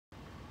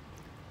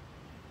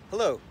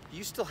Hello, do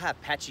you still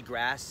have patchy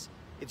grass?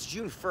 It's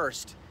June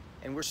 1st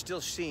and we're still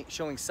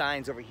showing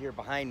signs over here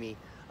behind me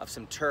of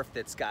some turf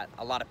that's got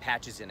a lot of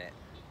patches in it.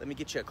 Let me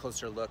get you a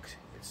closer look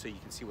so you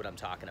can see what I'm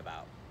talking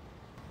about.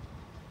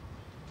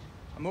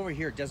 I'm over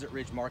here at Desert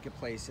Ridge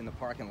Marketplace in the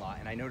parking lot,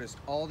 and I noticed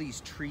all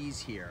these trees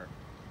here.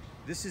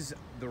 This is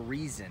the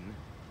reason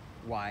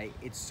why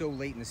it's so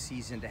late in the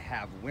season to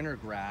have winter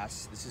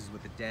grass. This is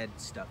what the dead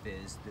stuff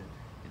is.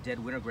 The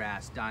dead winter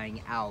grass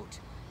dying out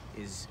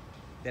is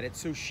that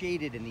it's so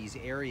shaded in these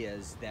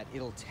areas that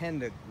it'll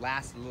tend to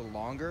last a little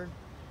longer.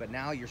 But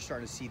now you're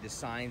starting to see the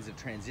signs of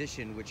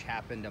transition, which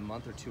happened a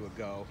month or two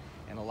ago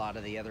in a lot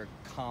of the other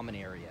common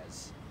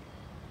areas.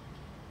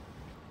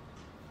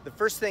 The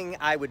first thing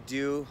I would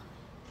do,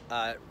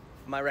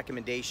 my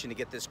recommendation to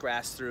get this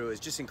grass through, is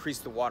just increase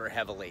the water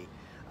heavily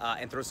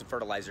and throw some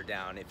fertilizer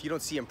down. If you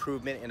don't see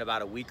improvement in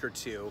about a week or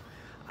two,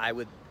 I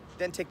would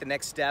then take the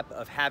next step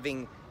of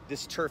having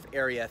this turf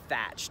area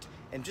thatched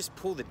and just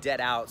pull the dead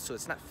out so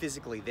it's not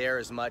physically there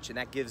as much, and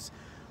that gives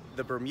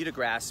the Bermuda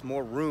grass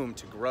more room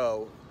to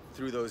grow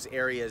through those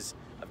areas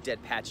of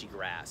dead patchy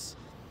grass.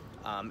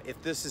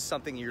 If this is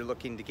something you're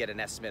looking to get an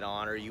estimate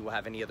on, or you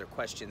have any other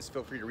questions,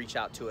 feel free to reach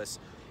out to us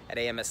at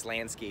AMS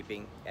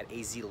Landscaping at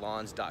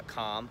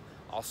azlawns.com.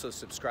 Also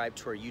subscribe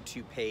to our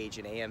YouTube page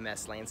and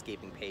AMS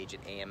Landscaping page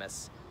at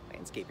AMS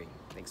Landscaping.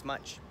 Thanks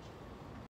much.